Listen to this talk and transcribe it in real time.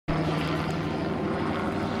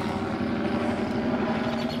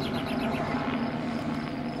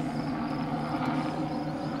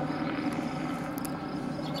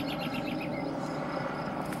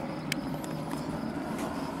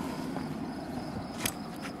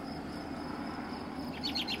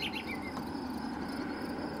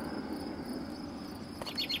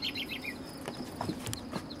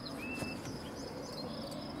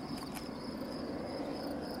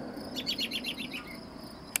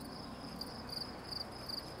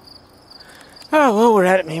Oh, well, we're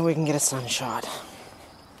at it. Maybe we can get a sunshot.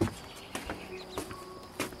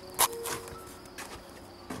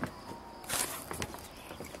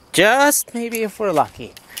 Just maybe if we're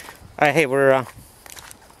lucky. Alright, hey, we're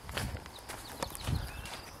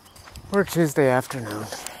Tuesday afternoon.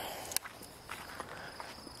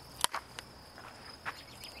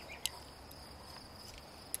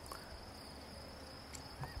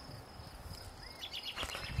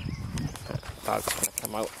 Dog's gonna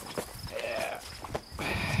come out. Yeah.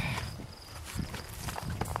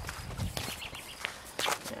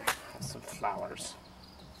 There, some flowers.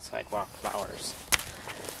 Sidewalk flowers.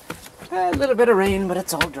 A little bit of rain, but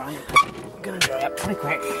it's all dry. Gonna dry up pretty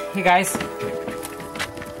quick. Hey guys.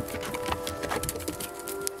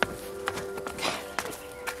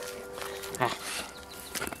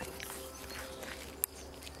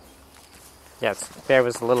 Yes, Bear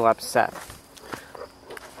was a little upset.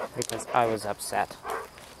 Because I was upset.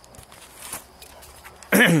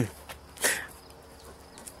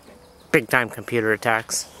 Big time computer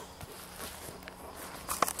attacks.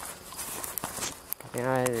 You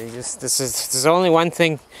know, there's only one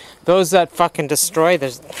thing. Those that fucking destroy,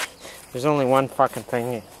 there's only one fucking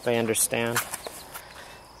thing they understand.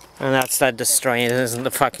 And that's that destroying isn't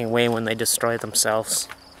the fucking way when they destroy themselves.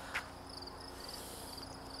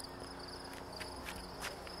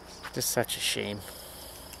 Just such a shame.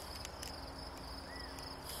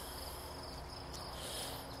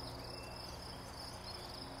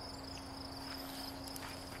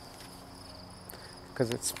 Because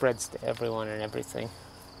it spreads to everyone and everything.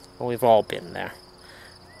 Well, we've all been there.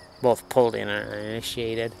 Both pulled in and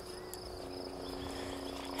initiated.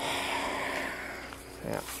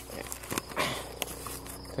 Yeah. I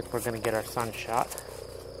think we're going to get our sun shot.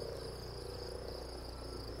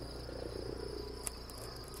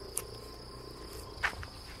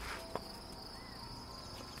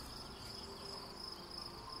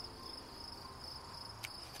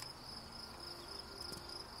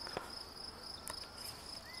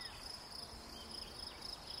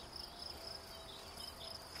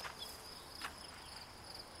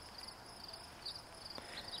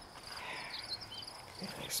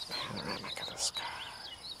 Nice panoramic of the sky.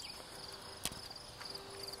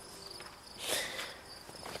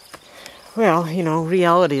 Well, you know,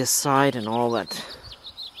 reality aside and all that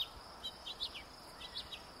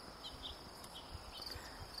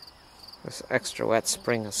this extra wet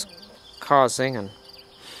spring is causing, and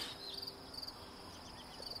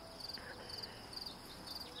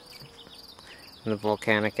the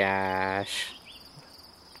volcanic ash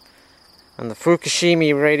and the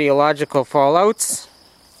Fukushima radiological fallouts.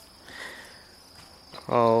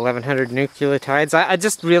 Oh, 1100 nucleotides. I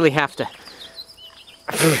just really have to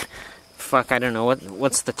fuck, I don't know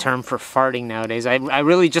what's the term for farting nowadays. I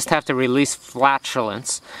really just have to release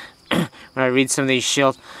flatulence when I read some of these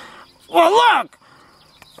shills. Well, look!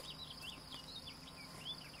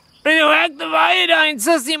 Radioactive iodine,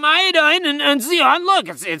 cesium iodine, and xenon. Look,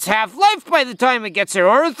 it's half-life by the time it gets here,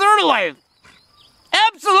 or a third of life.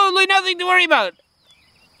 Absolutely nothing to worry about.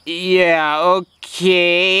 Yeah,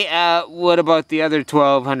 okay. What about the other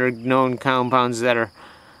 1,200 known compounds that are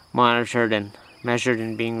monitored and measured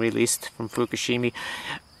and being released from Fukushima?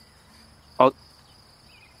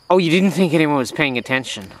 Oh, you didn't think anyone was paying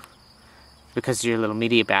attention because you're a little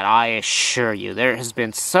media bat. I assure you, there has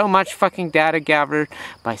been so much fucking data gathered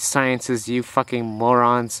by scientists you fucking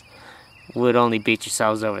morons would only beat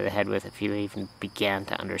yourselves over the head with if you even began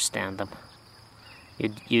to understand them.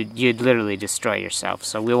 You'd literally destroy yourself,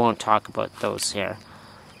 so we won't talk about those here.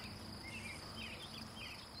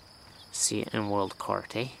 See it in World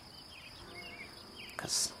Court, eh?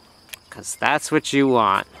 Cause that's what you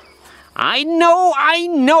want. I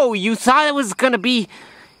know, you thought it was gonna be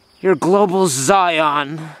your global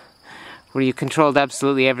Zion, where you controlled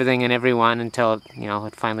absolutely everything and everyone until, you know,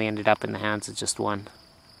 it finally ended up in the hands of just one.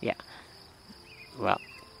 Yeah. Well,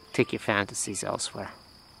 take your fantasies elsewhere.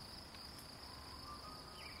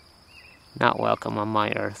 Not welcome on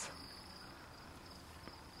my earth.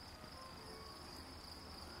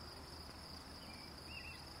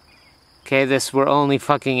 Okay, we're only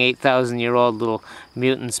fucking 8,000-year-old little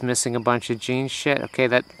mutants missing a bunch of genes shit. Okay,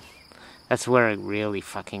 that's wearing really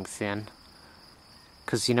fucking thin.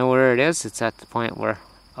 Cause you know where it is? It's at the point where,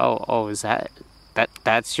 oh, is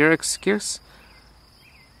that's your excuse?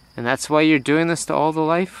 And that's why you're doing this to all the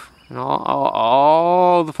life? And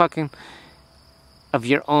all the fucking of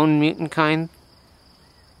your own mutant kind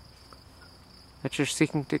that you're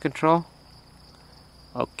seeking to control?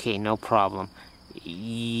 Okay, no problem.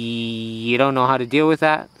 You don't know how to deal with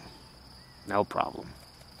that? No problem.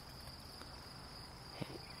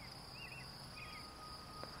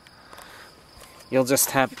 you'll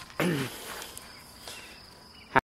just have